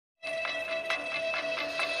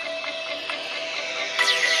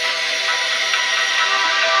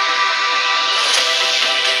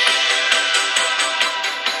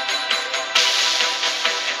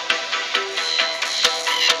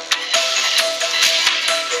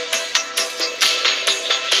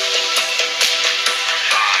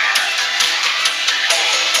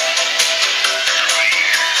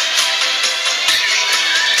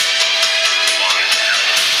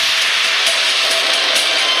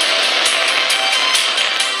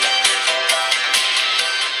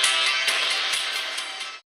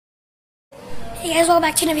Hey guys, welcome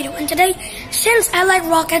back to another video. And today, since I like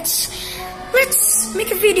rockets, let's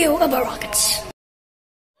make a video about rockets.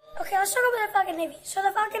 Okay, let's start with the Falcon Heavy. So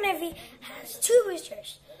the Falcon Heavy has two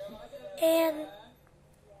boosters, and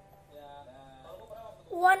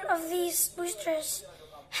one of these boosters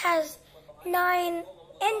has 9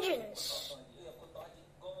 engines.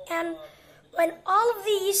 And when all of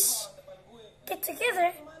these get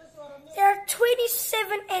together, there are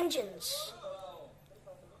 27 engines.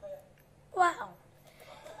 Wow.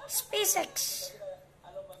 SpaceX.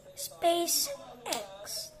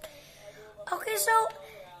 Okay, so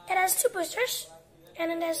it has 2 boosters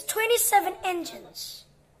and it has 27 engines.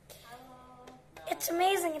 It's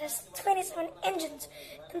amazing. It has 27 engines,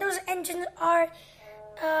 and those engines are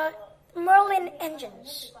Merlin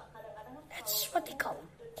engines. That's what they call them.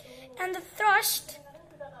 And the thrust,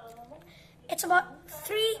 it's about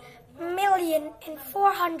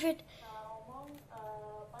 3,400,000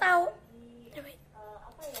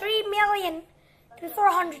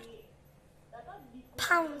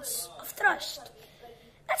 pounds of thrust.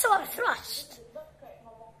 That's a lot of thrust.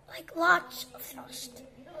 Like lots of thrust.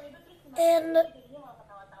 And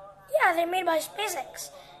yeah, they're made by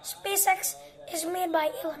SpaceX. SpaceX is made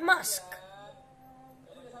by Elon Musk.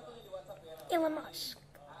 Elon Musk.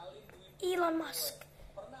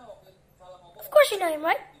 Of course you know him,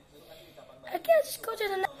 right? Okay, let's go to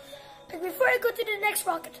the next. But before I go to the next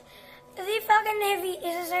rocket, the Falcon Heavy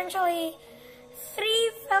is essentially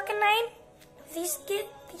 3 Falcon 9. These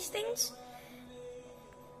things.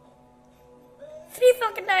 3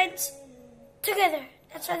 Falcon 9s together.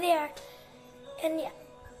 That's what they are. And yeah.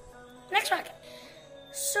 Next rocket.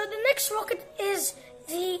 So the next rocket is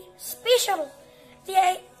the Space Shuttle.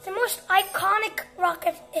 The most iconic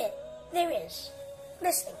rocket there is.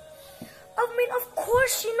 This thing. I mean, of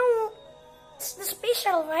course, you know, it's the Space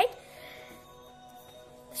Shuttle, right?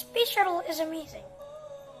 The Space Shuttle is amazing.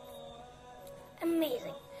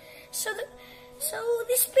 Amazing. So the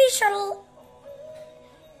Space Shuttle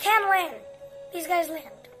can land. These guys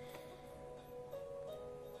land.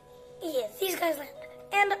 Yeah, these guys land.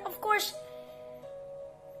 And of course,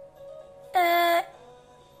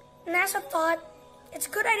 NASA thought it's a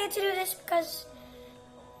good idea to do this because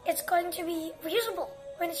it's going to be reusable.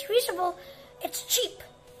 When it's reusable, it's cheap.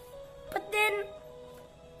 But then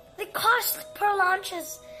the cost per launch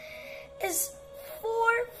is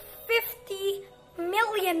 $450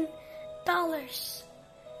 million.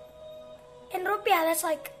 In rupiah, that's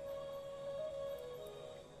like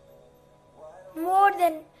more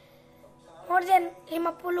than 50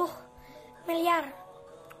 million.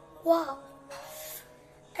 Wow.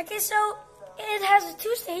 Okay, so it has a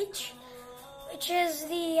 2-stage, which is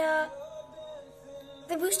the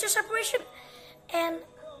booster separation and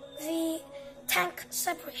the tank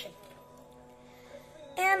separation.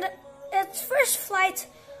 And its first flight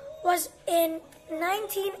was in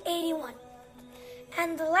 1981,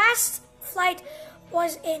 and the last flight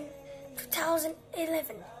was in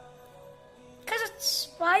 2011.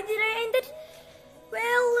 Why did I end it?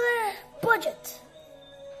 Well, budget.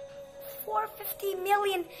 $450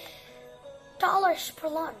 million per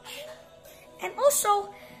launch. And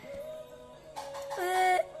also,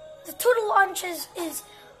 the total launches is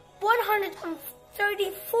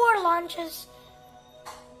 134 launches.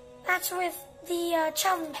 That's with the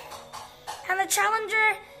Challenger. And the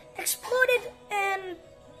Challenger exploded and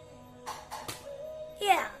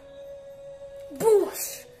yeah,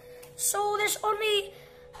 boosh. So there's only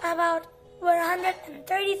about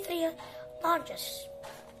 133 launches.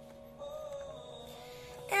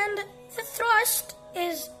 And the thrust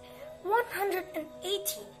is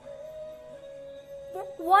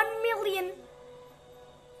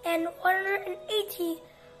 1,180,000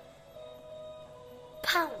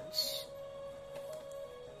 pounds.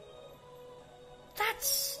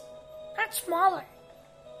 That's smaller.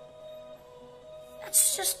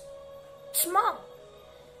 That's just small.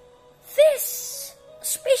 This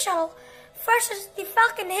Space Shuttle versus the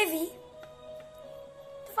Falcon Heavy,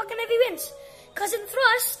 wins. Because in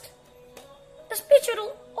thrust, the Space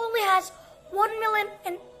Shuttle only has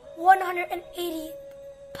 1,180,000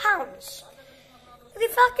 pounds. The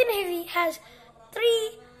Falcon Heavy has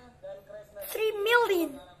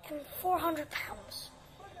 3,400,000 pounds.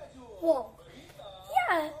 Whoa.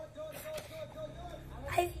 Yeah.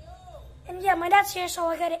 And yeah, my dad's here, so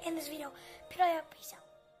I gotta end this video. Peace out.